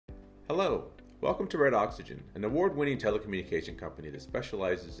Hello, welcome to Red Oxygen, an award-winning telecommunication company that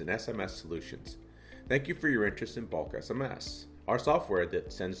specializes in SMS solutions. Thank you for your interest in bulk SMS, our software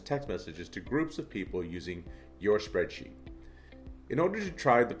that sends text messages to groups of people using your spreadsheet. In order to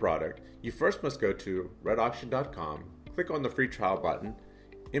try the product, you first must go to redoxygen.com, click on the free trial button,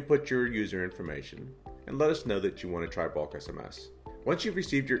 input your user information, and let us know that you want to try bulk SMS. Once you've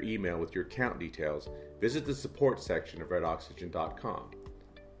received your email with your account details, visit the support section of redoxygen.com.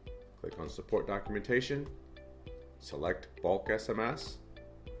 Click on Support Documentation, select Bulk SMS,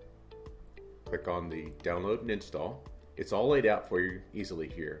 click on the Download and Install. It's all laid out for you easily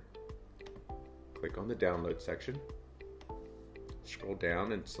here. Click on the Download section, scroll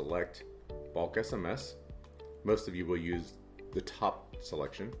down and select Bulk SMS. Most of you will use the top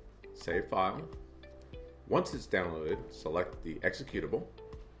selection, Save File. Once it's downloaded, select the executable,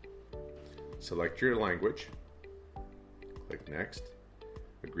 select your language, click Next.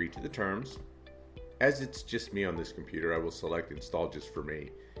 Agree to the terms. As it's just me on this computer, I will select Install just for me.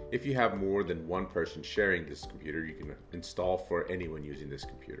 If you have more than one person sharing this computer, you can install for anyone using this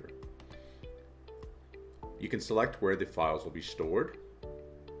computer. You can select where the files will be stored,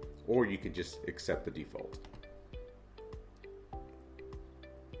 or you can just accept the default.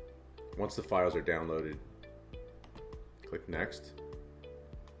 Once the files are downloaded, click Next.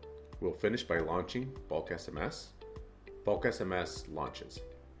 We'll finish by launching Bulk SMS. Bulk SMS launches.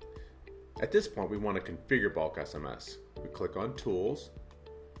 At this point, we want to configure Bulk SMS. We click on Tools,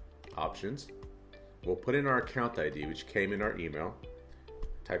 Options. We'll put in our account ID, which came in our email.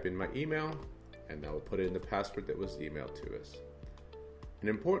 Type in my email, and then we'll put in the password that was emailed to us. And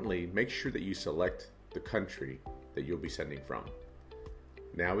importantly, make sure that you select the country that you'll be sending from.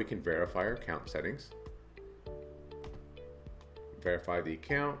 Now we can verify our account settings. Verify the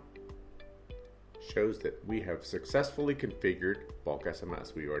account. Shows that we have successfully configured bulk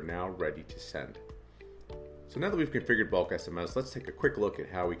SMS. We are now ready to send. So now that we've configured bulk SMS, let's take a quick look at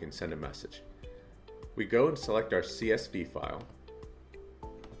how we can send a message. We go and select our CSV file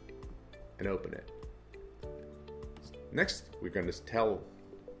and open it. Next, we're going to tell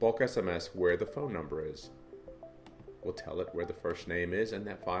bulk SMS where the phone number is. We'll tell it where the first name is in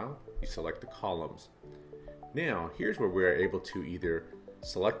that file. You select the columns. Now, here's where we're able to either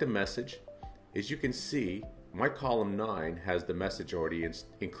select a message. As you can see, my column 9 has the message already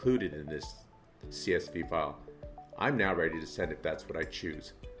included in this CSV file. I'm now ready to send if that's what I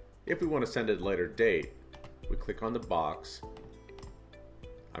choose. If we want to send at a later date, we click on the box.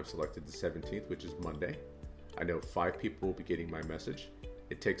 I've selected the 17th, which is Monday. I know 5 people will be getting my message.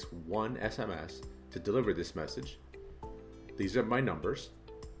 It takes 1 SMS to deliver this message. These are my numbers.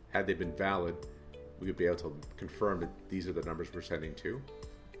 Had they been valid, we would be able to confirm that these are the numbers we're sending to,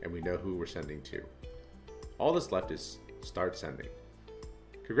 and we know who we're sending to. All that's left is start sending.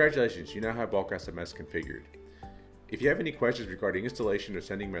 Congratulations, you now have bulk SMS configured. If you have any questions regarding installation or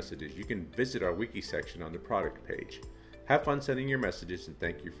sending messages, you can visit our wiki section on the product page. Have fun sending your messages, and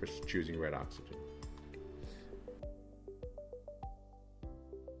thank you for choosing Red Oxygen.